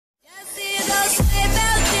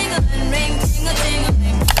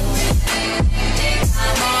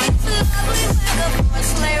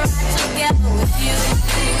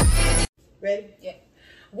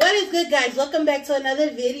What is good, guys? Welcome back to another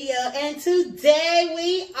video, and today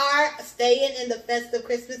we are staying in the festive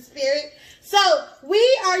Christmas spirit. So we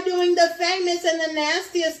are doing the famous and the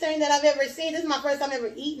nastiest thing that I've ever seen. This is my first time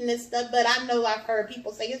ever eating this stuff, but I know I've heard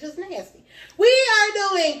people say it's just nasty. We are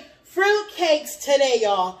doing fruit cakes today,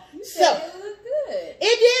 y'all. So it looked good.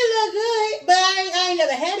 It did look good, but I ain't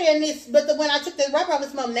never had it in this. But when I took the wrapper off,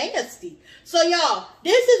 it smelled nasty. So y'all,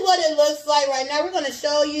 this is what it looks like right now. We're gonna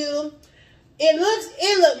show you.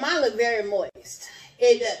 Mine look very moist.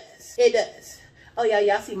 It does. Oh yeah,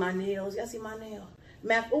 y'all see my nails? Y'all see my nail?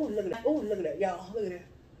 Oh, look at that. Oh, look at that, y'all. Look at that.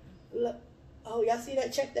 Look. Oh, y'all see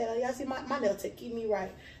that? Check that out. Y'all see my nail tip? Keep me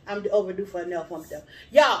right. I'm overdue for a nail pump though.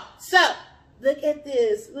 Y'all, so look at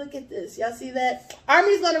this. Look at this. Y'all see that?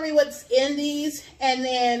 Army's gonna read what's in these, and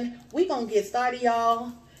then we gonna get started,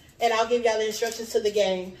 y'all. And I'll give y'all the instructions to the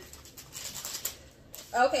game.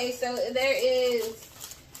 Okay, so there is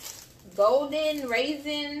golden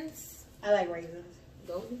raisins. I like raisins.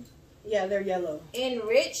 Golden? Yeah, they're yellow.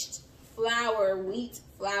 Enriched flour, wheat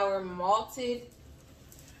flour, malted.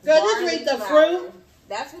 Girl, just read the fruit.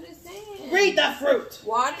 That's what it's saying. Read the fruit.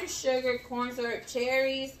 Water, sugar, corn syrup,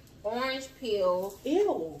 cherries, orange peel.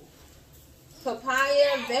 Ew.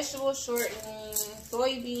 Papaya, vegetable shortening,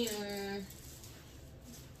 soybean.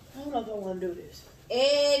 I don't know if I want to do this.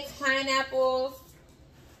 Eggs, pineapples,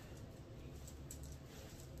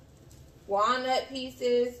 walnut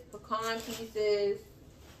pieces, pecan pieces,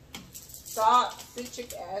 salt,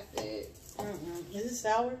 citric acid. Is it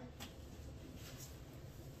sour?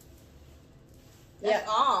 That's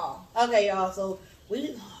all. Okay, y'all. So I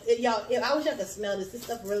wish I could smell this. This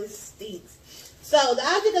stuff really stinks. So the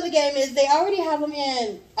object of the game is they already have them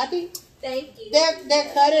in. I think. Thank you.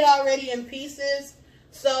 They're cut it already in pieces.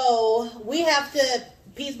 So we have to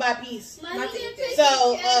piece by piece. Mommy,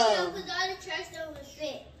 so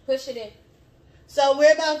push it in. So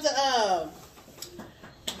we're about to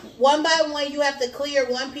one by one. You have to clear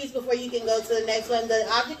one piece before you can go to the next one. The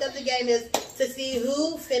object of the game is to see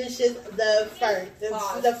who finishes the first.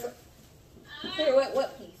 Clear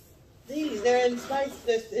what piece? These, they're in spice.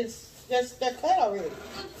 They're cut already.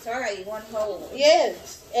 Sorry, one whole.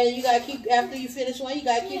 Yes, and you gotta keep after you finish one. You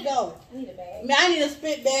gotta keep going. I need a bag. I need a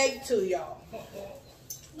spit bag too, y'all.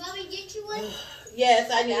 Mommy, get you one?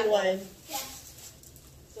 Yes, I need one. Yeah.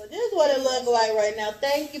 So this is what it looks like right now.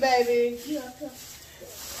 Thank you, baby. You're welcome.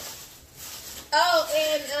 Oh,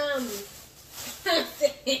 and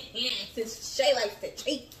since Shay likes to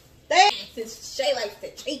cheat. Since Shay likes to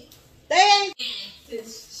cheat.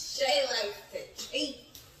 Since Shay likes to cheat.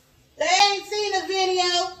 They ain't seen the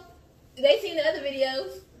video. They seen the other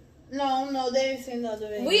videos. No, they ain't seen the other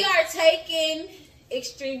video. We are taking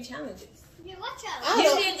extreme challenges. Yeah, watch out.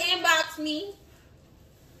 You didn't inbox me.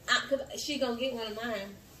 Cause she gonna get one of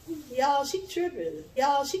mine. Y'all, she tripping. I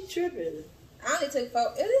only took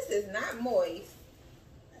 4. This is not moist.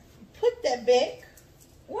 Put that back.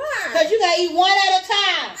 Why? Cause you gotta eat one at a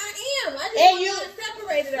time. I am. I just want to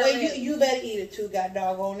separate it already. Well, you better eat it too. God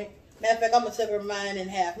dog on it. Matter of fact, I'm gonna separate mine in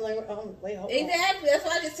half. Wait, hold on. Exactly. That's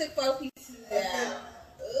why I just took 4 pieces out.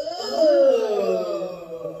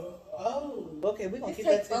 Oh. Okay, we're gonna Just keep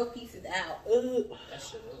take that 4 pieces out. That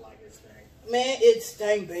shit look like it stank. Man, it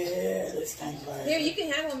stank bad. It stank bad. Here, you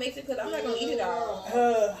can have one, Mason, because I'm not gonna eat it all.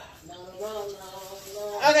 No.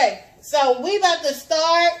 Okay, so we about to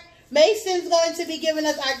start. Mason's going to be giving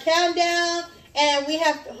us our countdown, and we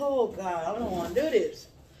have to. Oh God, I don't want to do this.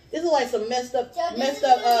 This is like some messed up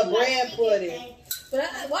bread pudding. But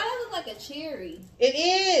why does it look like a cherry? It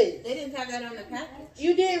is. They didn't have that on the package.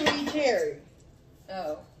 You did read cherry.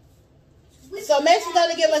 Oh. So Mason's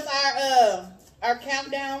gonna give us our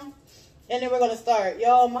countdown, and then we're gonna start.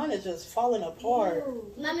 Y'all, mine is just falling apart.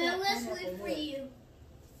 Mommy, let's wait for you.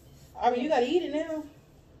 I mean, you gotta eat it now.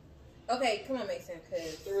 Okay, come on, Mason.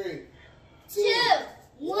 3, 2,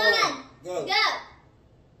 1, go.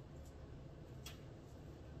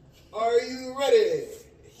 Are you ready?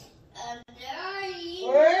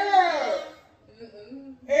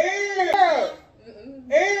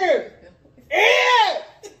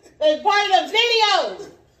 It's part of the video.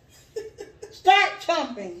 Start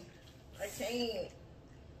chomping. I can't.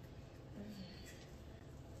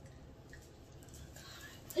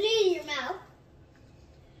 Put it in your mouth.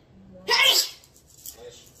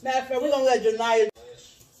 Matter of fact, we're gonna let Janiyah.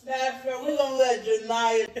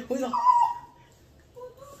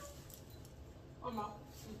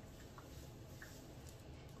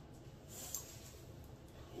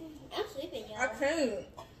 I'm sleeping, y'all. I can't.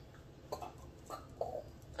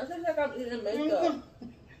 I feel like I'm eating makeup.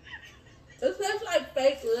 It tastes like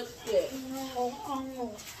fake lipstick. Look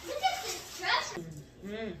at this trash.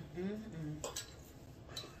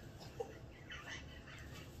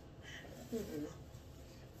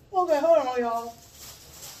 Okay, hold on, y'all.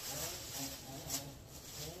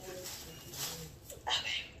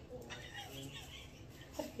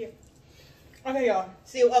 Okay, y'all.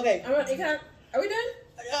 See, okay. Are we done?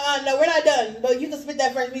 No, we're not done. But you can spit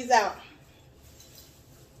that first piece out.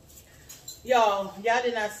 Y'all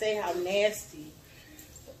did not say how nasty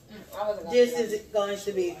this is going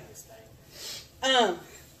to be.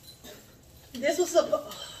 This was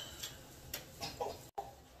supposed.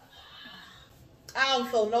 I don't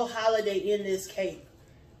feel no holiday in this cake.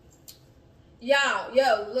 Y'all,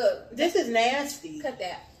 yo, look. This is nasty. Cut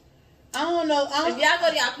that. I don't know. If y'all go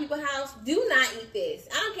to y'all people's house, do not eat this.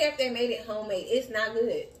 I don't care if they made it homemade. It's not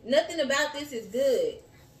good. Nothing about this is good.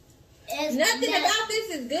 Nothing about this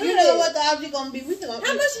is good. You know what the object gonna be? How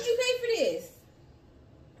much did you pay for this?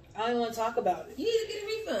 I don't even want to talk about it. You need to get a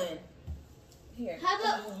refund. Here. How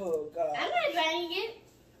about? Oh God. I'm not trying it.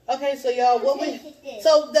 Okay, so y'all,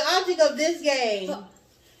 so the object of this game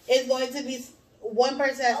is going to be one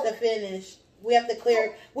person has to finish. We have to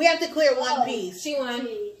clear. We have to clear one piece. She won.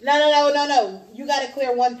 No. You got to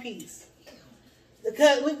clear one piece.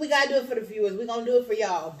 Because we got to do it for the viewers. We're going to do it for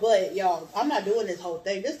y'all. But, y'all, I'm not doing this whole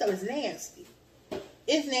thing. This stuff is nasty.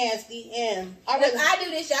 It's nasty. And if I do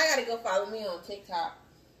this, y'all got to go follow me on TikTok.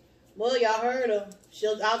 Well, y'all heard her.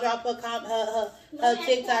 I'll drop her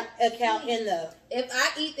TikTok account in the... If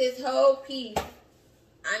I eat this whole piece,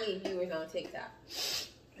 I need viewers on TikTok.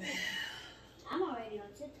 I'm already on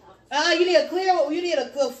TikTok. You need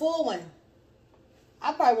a full one.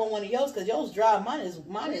 I probably want one of yours because yours dry. Mine is.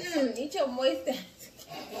 Eat your moist ass.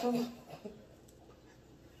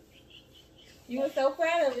 You were so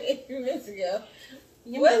proud of it a few minutes ago.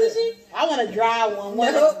 Wasn't she? I want a dry one.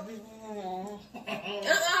 Nope.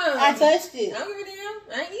 I touched it. I don't give a damn.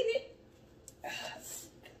 I ain't eat it.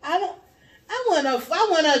 I want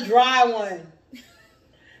a dry one.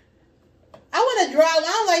 I want a dry one.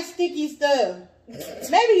 I don't like sticky stuff.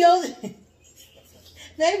 Maybe yours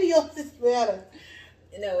is better.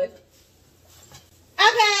 No, it's...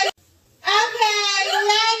 Okay.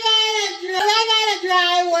 I got a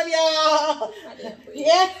dry one, y'all.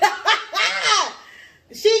 Yeah.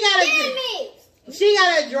 She got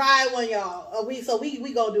a dry one, y'all. We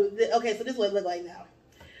gonna do it. Okay, so this is what it look like now.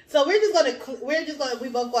 So we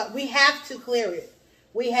have to clear it.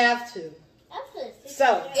 We have to.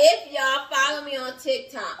 So if y'all follow me on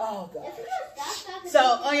TikTok. Oh God. So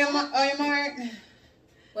on your mark.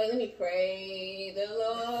 Wait, let me pray the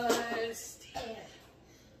Lord.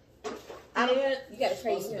 You gotta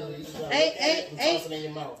praise him. Toss it in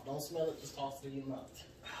your mouth. Don't smell it. Just toss it in your mouth.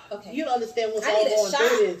 Okay. You don't understand what's all going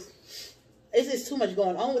through this. It's just too much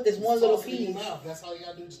going on with this one little piece. That's all you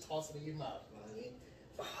gotta do. Just toss it in your mouth.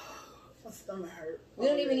 My stomach hurt. We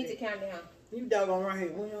don't even need to count down. You doggone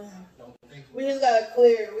right. We just gotta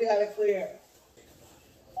clear. We gotta clear.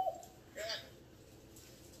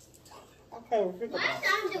 Okay, we'll think about it.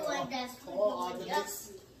 I'm the one that's Come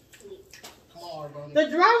on, Argon. The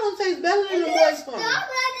dry one tastes better than the moist one. Don't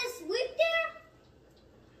let it sweep there.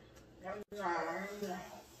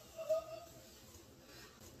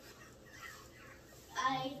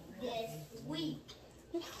 I just sweep.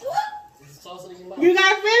 Just toss it in your mouth. You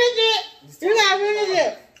gotta finish it. You gotta finish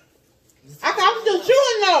it. I'm still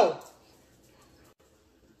chewing though.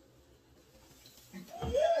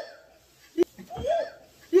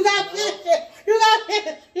 You gotta finish it. You gotta finish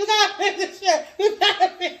it. You gotta finish it. You gotta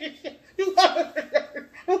finish it. You gotta finish it.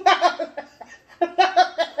 You gotta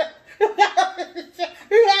finish it.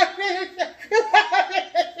 You gotta finish it. You gotta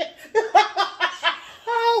finish it. You gotta finish it.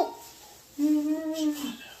 Oh.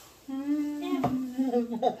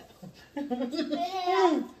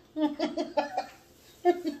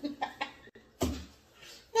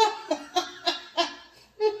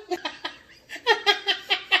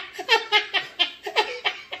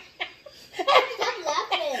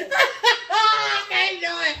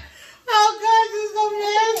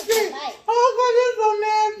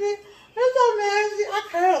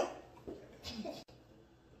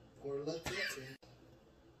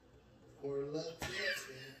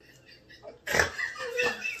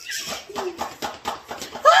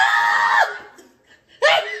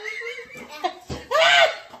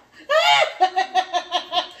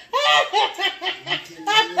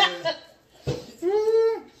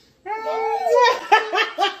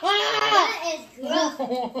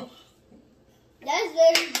 That's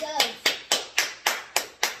very good.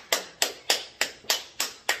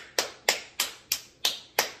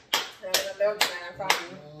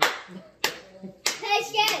 Hey,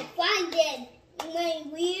 Chef, find it. When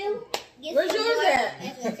you get Where's yours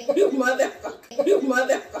at? You motherfucker. You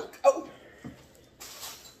motherfucker.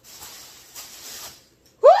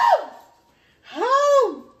 Woo!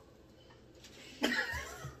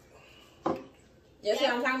 You see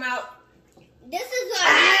what I'm talking about? This is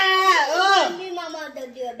what me and my mother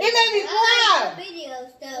do. It made me cry. Video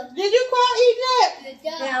stuff. Did you cry eating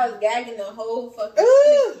that? Yeah, I was gagging the whole fucking.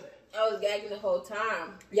 Ooh. I was gagging the whole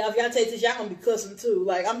time. Y'all, if y'all taste this, y'all gonna be cussing too.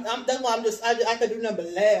 Like that's why I could do nothing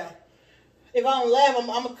but laugh. If I don't laugh,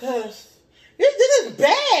 I'm a cuss. This is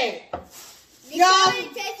bad. Did Y'all. you already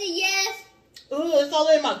taste it? Yes. Ooh, it's all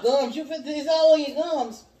in my gums. It's all in your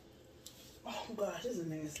gums. Oh gosh, this is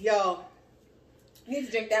nasty, y'all. You need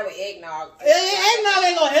to drink that with eggnog. Eggnog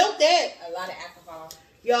ain't gonna help that. A lot of alcohol.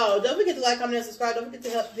 Y'all, don't forget to like, comment, and subscribe. Don't forget to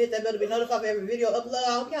hit that bell to be notified for every video upload.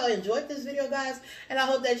 I hope y'all enjoyed this video, guys. And I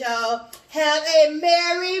hope that y'all have a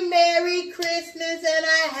Merry Christmas and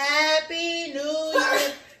a Happy New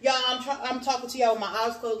Year. Y'all, I'm talking to y'all with my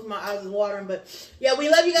eyes closed. My eyes is watering. But, yeah, we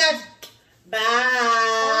love you guys. Bye.